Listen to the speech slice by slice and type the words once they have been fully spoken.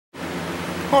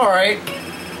Alright,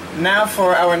 now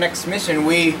for our next mission.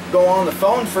 We go on the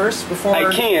phone first before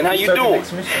Hey Ken, how you start the doing?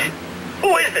 next mission.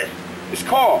 Who is this? It's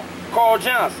Carl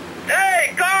Johnson.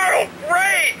 Hey, Carl,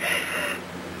 great!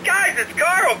 Guys, it's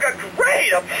Carl,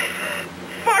 great!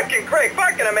 Fucking great,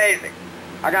 fucking amazing.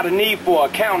 I got a need for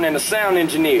an accountant and a sound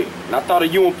engineer, and I thought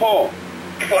of you and Paul.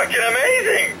 Fucking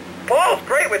amazing! Paul's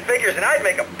great with figures, and I'd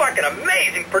make a fucking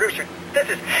amazing producer. This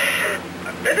is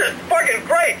fucking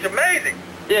great, it's amazing.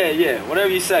 Yeah, whatever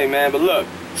you say, man, but look,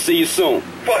 see you soon.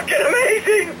 Fucking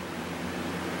amazing!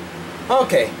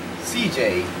 Okay,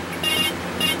 CJ.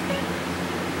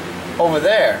 Over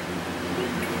there.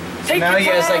 Take now your he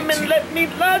has, time like, and let me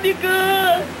love you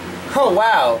good. Oh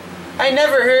wow, I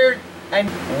never heard.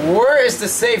 Where is the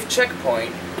safe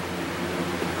checkpoint?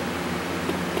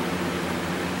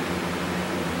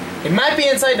 It might be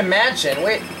inside the mansion.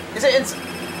 Wait, is it inside?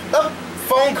 Oh,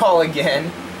 phone call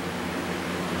again.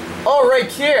 Oh,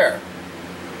 right here.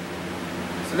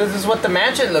 So this is what the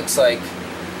mansion looks like.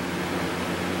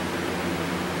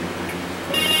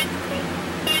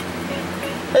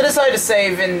 I decided to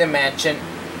save in the mansion.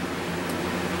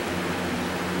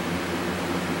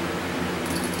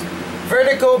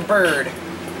 Vertical bird.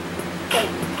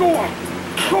 Go on.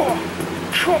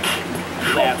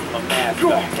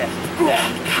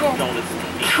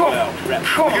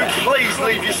 You please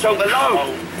leave yourself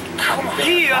alone. Come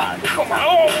here. Come on.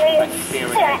 Oh,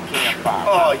 fuck.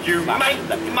 Oh, you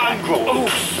mongrel. Oh,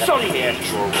 sorry.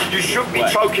 You shouldn't be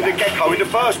choking the gecko in the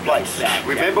first place.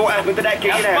 Remember what happened to that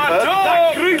gig in Hamburg?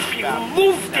 That groupie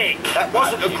loved it. That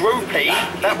wasn't a groupie.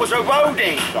 That was a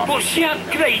roadie. But she had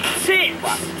great tits.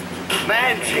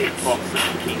 Man tits.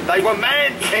 They were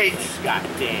man tits.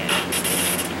 Goddamn.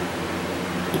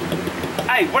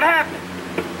 Hey, what happened?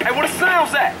 Hey, what the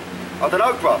sound's that? I don't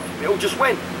know, bruv. It all just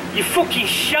went. You fucking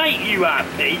shite, you are,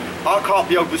 Pete. I can't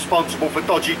be held responsible for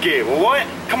dodgy gear, alright?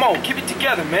 Come on, keep it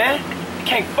together, man. You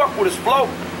can't fuck with us float.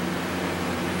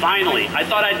 Finally, I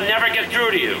thought I'd never get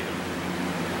through to you.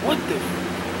 What the?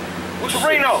 What's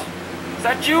Torino? Is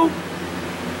that you?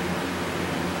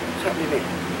 What's happening here?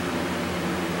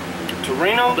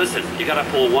 Torino? Listen, you gotta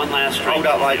pull one last string. Hold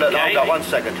up, mate. Okay? Hold up 1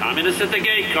 second. Communist at the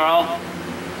gate, Carl.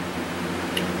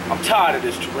 I'm tired of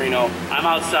this, Torino. I'm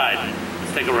outside.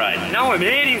 Let's take a ride. Now I'm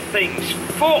hearing things.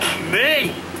 Fuck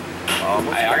me.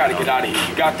 Hey, I gotta get out of here.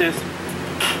 You got this?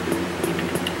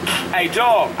 Hey,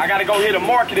 dog, I gotta go hit a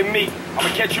marketing meet. I'm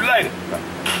gonna catch you later.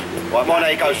 Right, my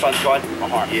there you go, sunshine.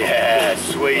 Yeah,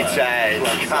 sweet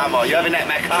as. Come on, you having that,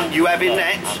 Macca? You having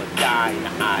that? I'm a guy in the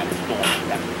eye of the storm.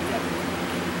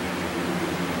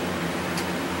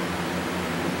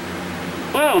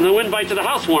 Well, no invite to the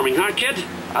housewarming, huh, kid?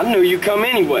 I knew you'd come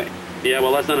anyway. Yeah,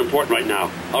 well, that's not important right now.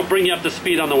 I'll bring you up to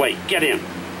speed on the way. Get in.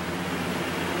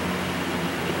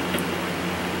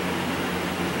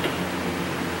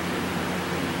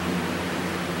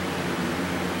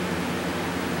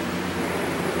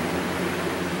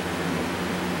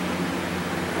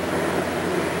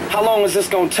 How long is this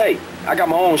gonna take? I got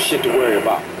my own shit to worry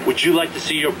about. Would you like to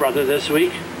see your brother this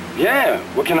week? Yeah,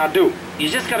 what can I do? You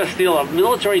just gotta steal a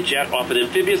military jet off an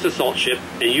amphibious assault ship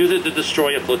and use it to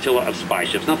destroy a flotilla of spy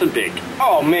ships. Nothing big.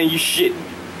 Oh man, you shitting.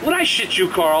 When I shit you,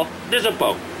 Carl, there's a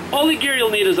boat. All the gear you'll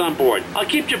need is on board. I'll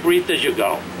keep you briefed as you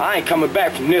go. I ain't coming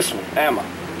back from this one, am I?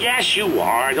 Yes, you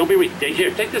are. Don't be ridiculous.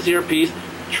 Here, take this earpiece.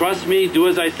 Trust me, do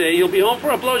as I say. You'll be home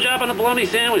for a blowjob and a bologna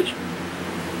sandwich.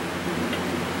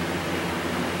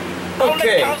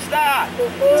 Okay.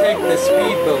 Take the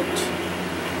speedboat.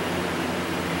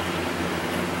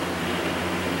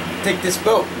 Take this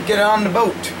boat. Get on the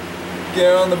boat.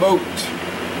 Get on the boat.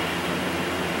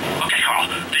 Okay, Carl.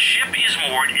 The ship is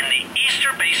moored in the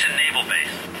Easter Basin Naval Base.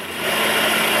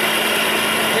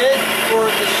 Head for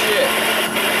the ship.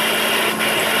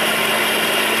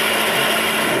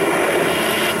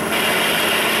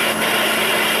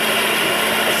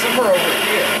 Somewhere over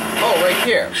here. Oh, right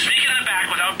here. Sneak in the back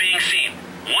without being seen.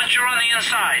 Once you're on the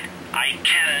inside, I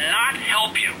cannot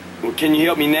help you. Well, can you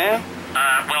help me now?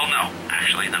 Well, no.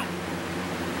 Actually, no.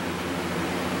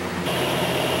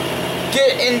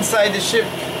 Get inside the ship.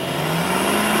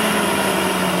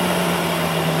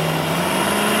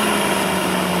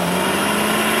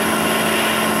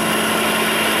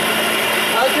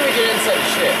 How can we get inside the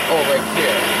ship? Oh, right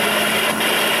here.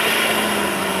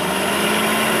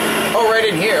 Oh, right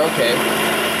in here. Okay.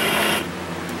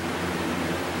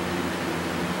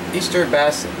 Easter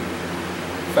Basin.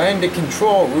 Find the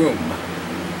control room.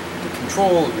 The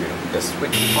control room. The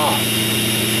switch on.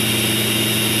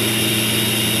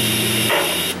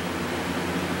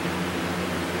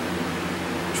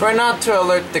 Try not to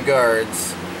alert the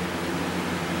guards.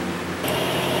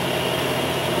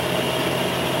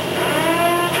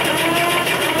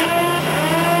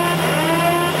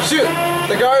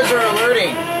 The guards are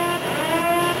alerting.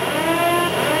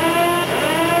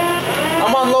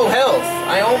 I'm on low health.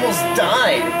 I almost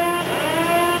died.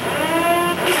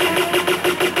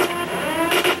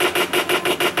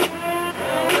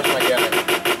 Where's my gun?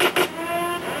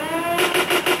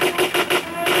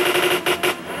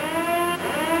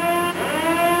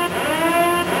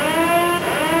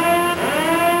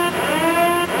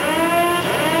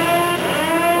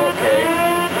 Okay.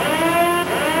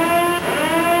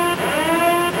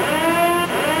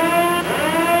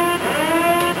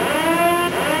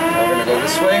 We're gonna go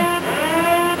this way.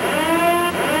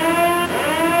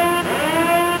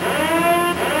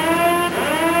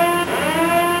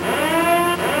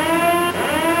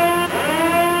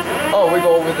 Oh, we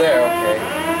go over there, okay.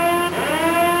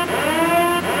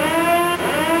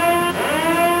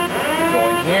 We go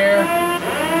in here.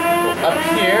 Go up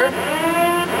here.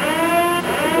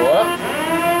 We go up.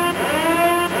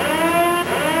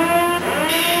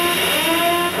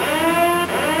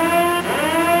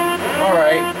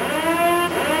 Alright.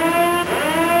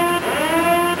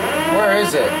 Where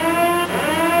is it?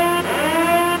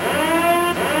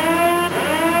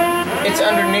 It's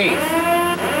underneath.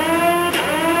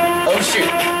 Oh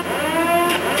shoot.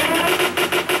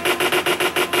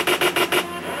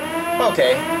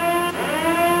 Okay.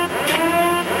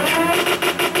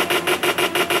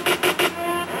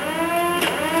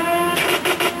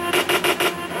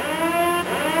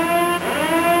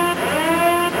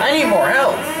 I need more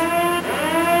health.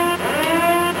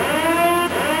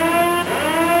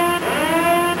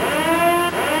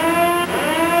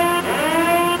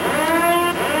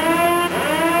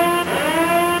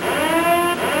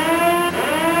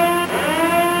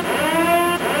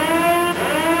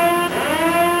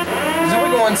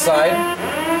 Inside.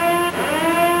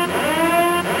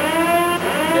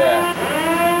 Yeah.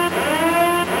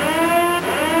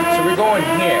 So we're going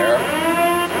here.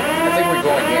 I think we're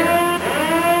going here.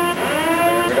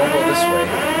 We don't go this way.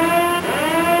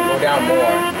 We go down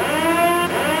more.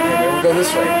 Okay, maybe we go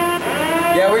this way.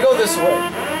 Yeah, we go this way.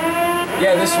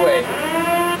 Yeah, this way.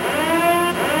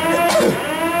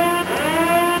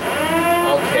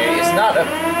 Okay, it's not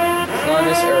in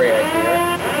this area here.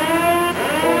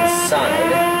 Go inside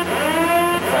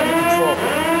and find the control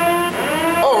room.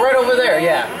 Oh, right over there,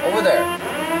 yeah, over there.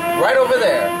 Right over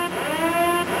there.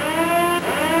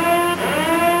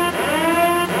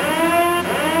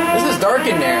 This is dark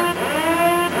in there.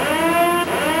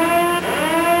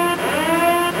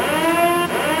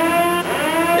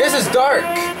 This is dark.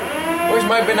 Where's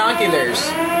my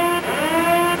binoculars?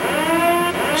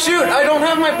 Shoot, I don't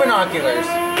have my binoculars.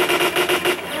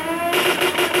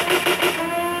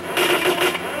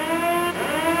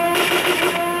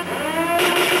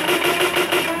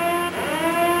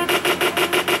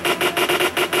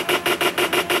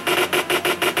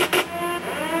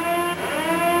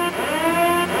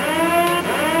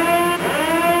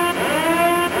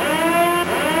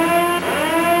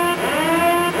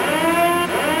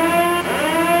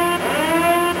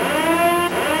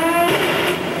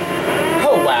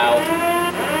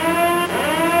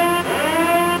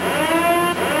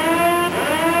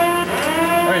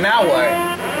 Now what?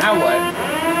 Now what?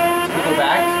 Did we go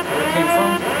back where it came from?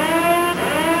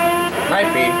 Might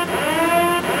be.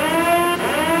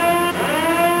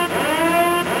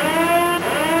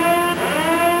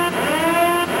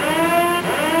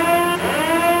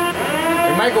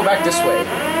 We might go back this way.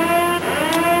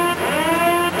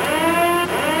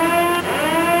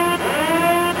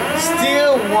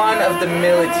 Steal one of the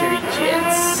military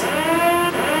jets.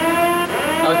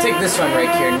 I'll take this one right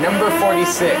here, number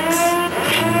 46.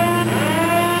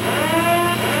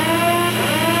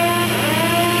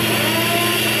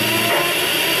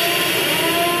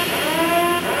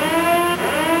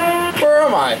 Where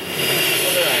am I? Oh,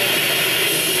 there I am.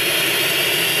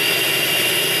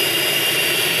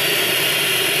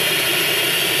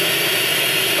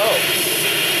 Oh.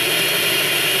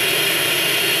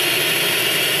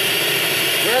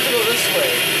 We have to go this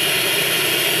way.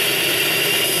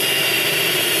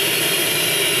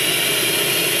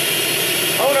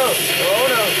 Oh no! Oh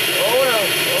no! Oh no!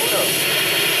 Oh no!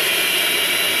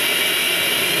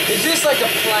 It's just like a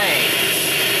plane.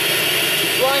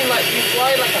 You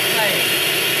fly like a plane.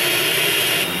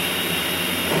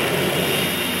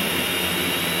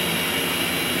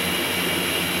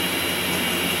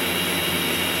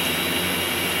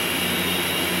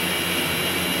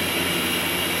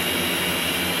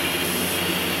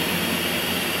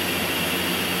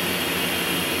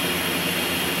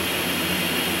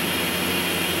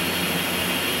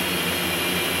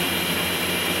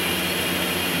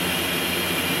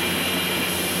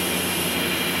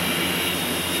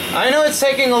 I know it's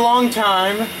taking a long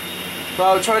time, but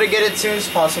I'll try to get it as soon as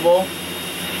possible.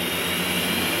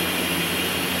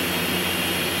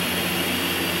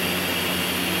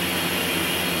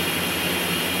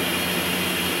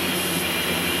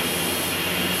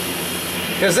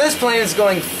 Because this plane is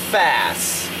going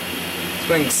fast. It's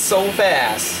going so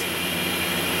fast.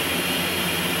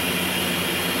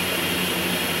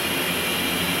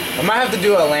 I might have to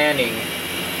do a landing.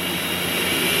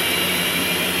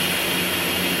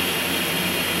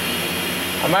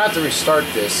 I might have to restart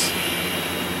this.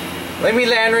 Let me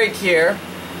land right here.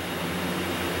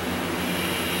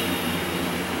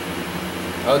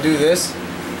 I'll do this.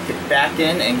 Get back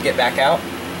in and get back out.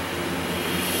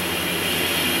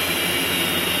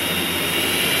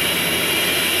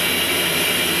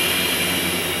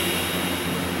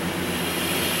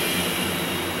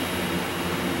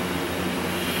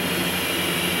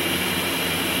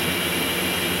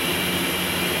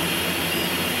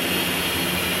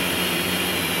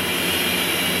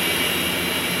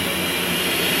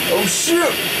 Oh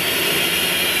shoot!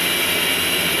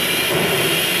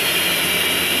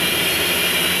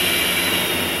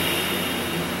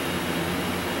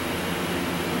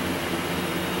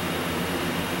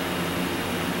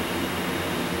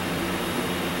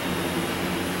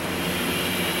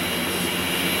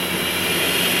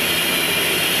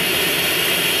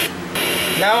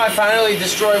 Now I finally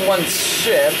destroyed one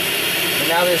ship, and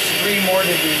now there's 3 more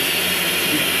to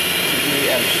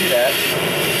shoot at.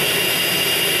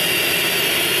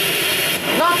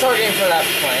 Not targeting for that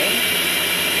plane.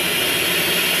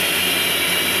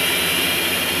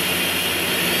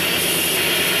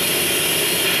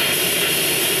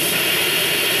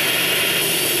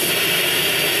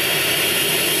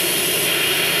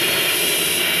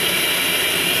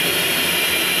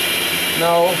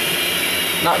 No,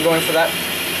 not going for that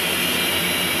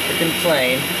freaking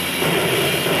plane.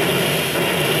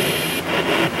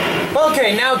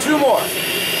 Okay, now 2 more.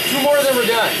 2 more, then we're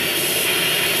done.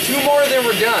 2 more, then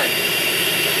we're done.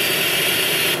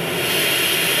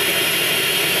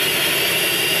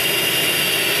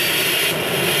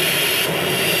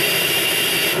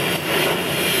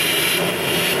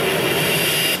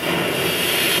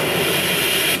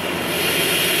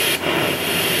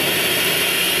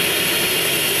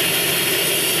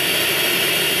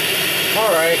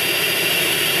 Alright.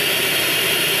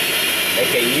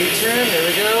 Make a U-turn, there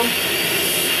we go.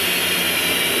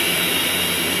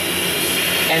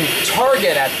 And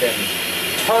target at them.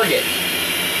 Target.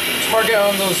 Target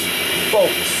on those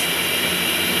boats.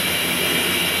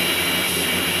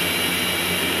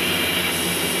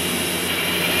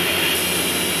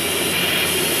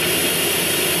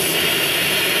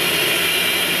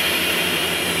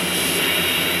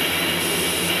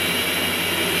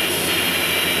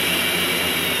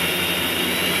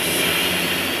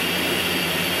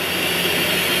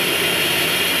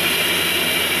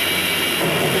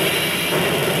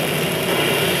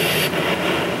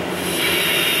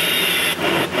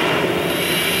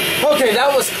 Okay,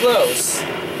 that was close.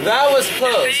 That was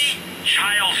close.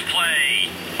 Child's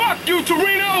play. Fuck you,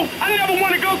 Torino. I never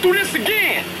want to go through this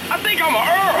again. I think I'm a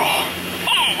Earl.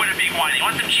 Oh, what a big wine. You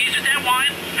want some cheese with that wine?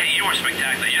 Hey, you were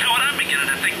spectacular. You know what? I'm beginning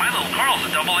to think my little Carl's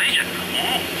a double agent.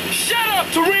 Shut up,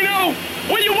 Torino.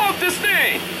 Where you want this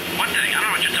thing? What thing? I don't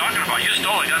know what you're talking about. You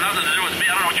stole it. Got nothing to do with me.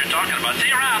 I don't know what you're talking about.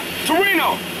 See you around.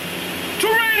 Torino.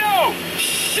 Torino!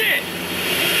 Shit!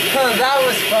 That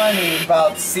was funny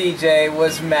about CJ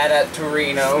was mad at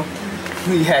Torino.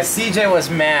 Yeah, CJ was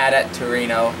mad at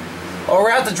Torino. Oh, we're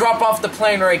going to have to drop off the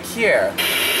plane right here.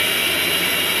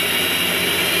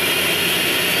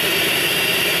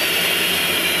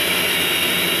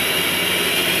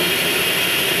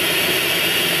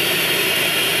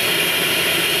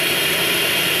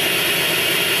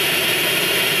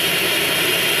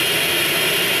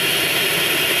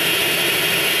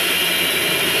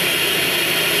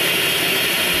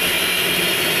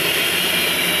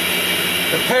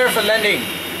 Prepare for landing.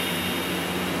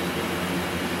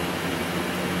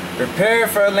 Prepare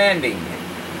for landing.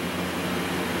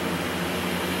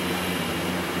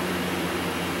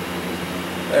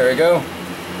 There we go.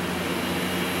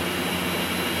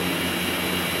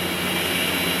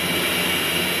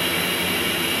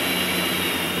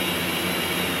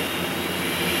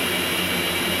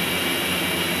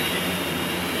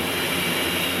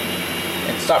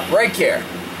 And stop right here.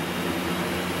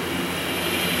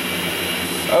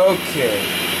 Okay.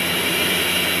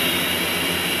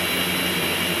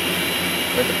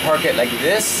 We have to park it like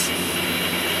this.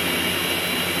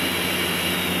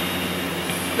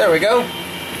 There we go.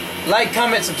 Like,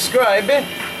 comment, subscribe.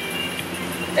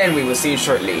 And we will see you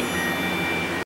shortly.